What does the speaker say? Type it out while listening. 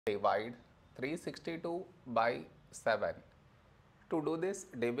divide 362 by 7. To do this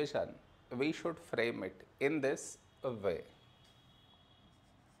division, we should frame it in this way.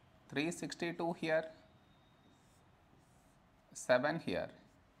 362 here, 7 here.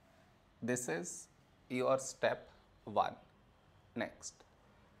 This is your step 1. Next,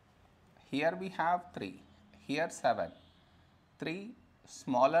 here we have 3, here 7. 3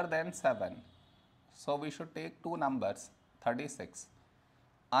 smaller than 7. So we should take two numbers, 36.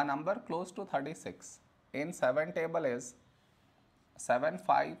 A number close to 36 in 7 table is 7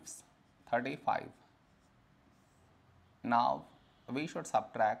 5s 35. Now we should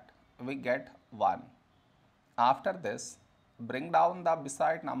subtract, we get 1. After this, bring down the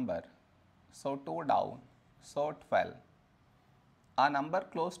beside number, so 2 down, so 12. A number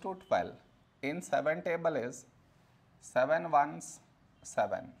close to 12 in 7 table is 7 1s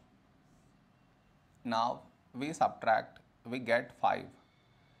 7. Now we subtract, we get 5.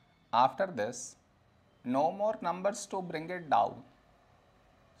 After this, no more numbers to bring it down.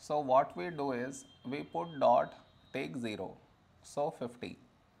 So what we do is, we put dot, take 0, so 50.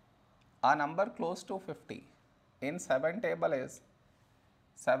 A number close to 50 in 7 table is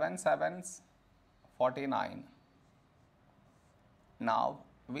 7 7s 49. Now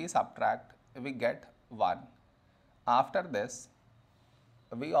we subtract, we get 1. After this,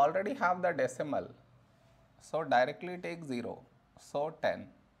 we already have the decimal, so directly take 0, so 10.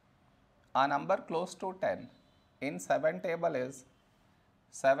 A number close to 10 in 7 table is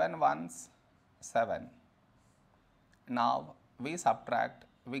 7 1s 7. Now we subtract,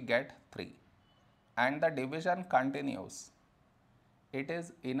 we get 3, and the division continues. It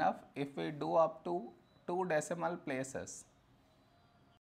is enough if we do up to 2 decimal places.